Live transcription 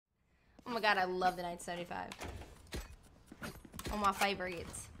Oh my god, I love the 1975. One of my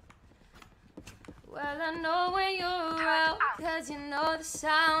favorites. Well, I know when you're out, cause you know the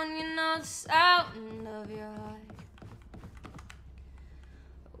sound of your heart.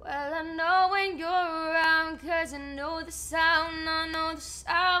 Well, I know when you're around, cause I know the sound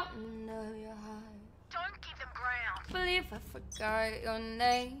of your heart. Don't give them ground. Believe I forgot your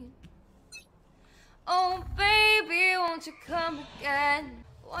name. Oh, baby, won't you come again?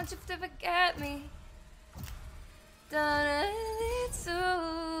 Won't you to forget me? Don't need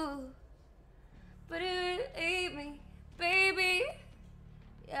to, but it would hate me, baby.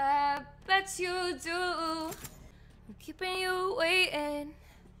 Yeah, I bet you do. I'm keeping you waiting,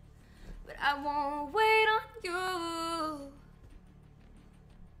 but I won't wait on you.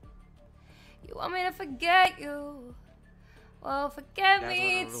 You want me to forget you? Well, forget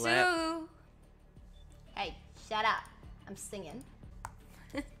me too. Hey, shut up. I'm singing.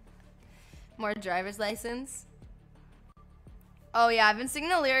 More driver's license. Oh yeah, I've been singing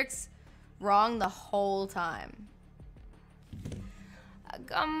the lyrics wrong the whole time. I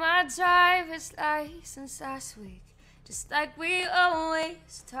got my driver's license last week, just like we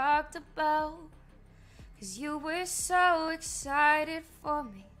always talked about. Cause you were so excited for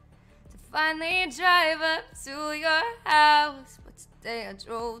me to finally drive up to your house. But today I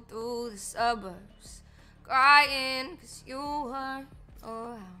drove through the suburbs crying cause you weren't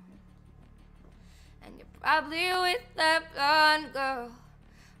around. And you're probably with that blonde girl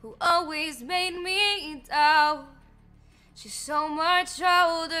who always made me doubt. She's so much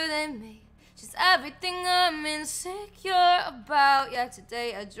older than me. She's everything I'm insecure about. Yeah,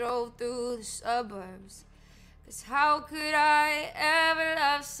 today I drove through the suburbs. Cause how could I ever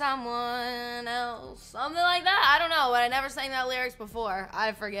love someone else? Something like that. I don't know, but I never sang that lyrics before.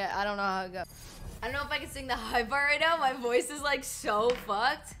 I forget. I don't know how it goes. I don't know if I can sing the high part right now. My voice is like so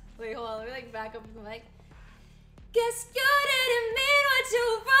fucked. Wait, hold on. Let me like back up the mic. Guess you didn't mean what you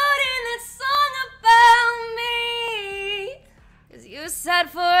wrote in that song about me. Cause you said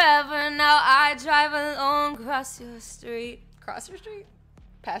forever, now I drive alone across your street. Cross your street?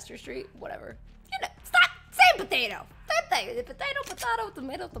 Past your street? Whatever. You know, stop! Same potato! Same thing. Potato, potato,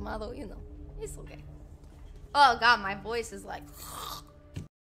 tomato, tomato, you know. It's okay. Oh god, my voice is like...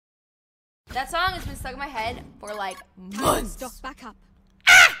 That song has been stuck in my head for like months. Stop, back up.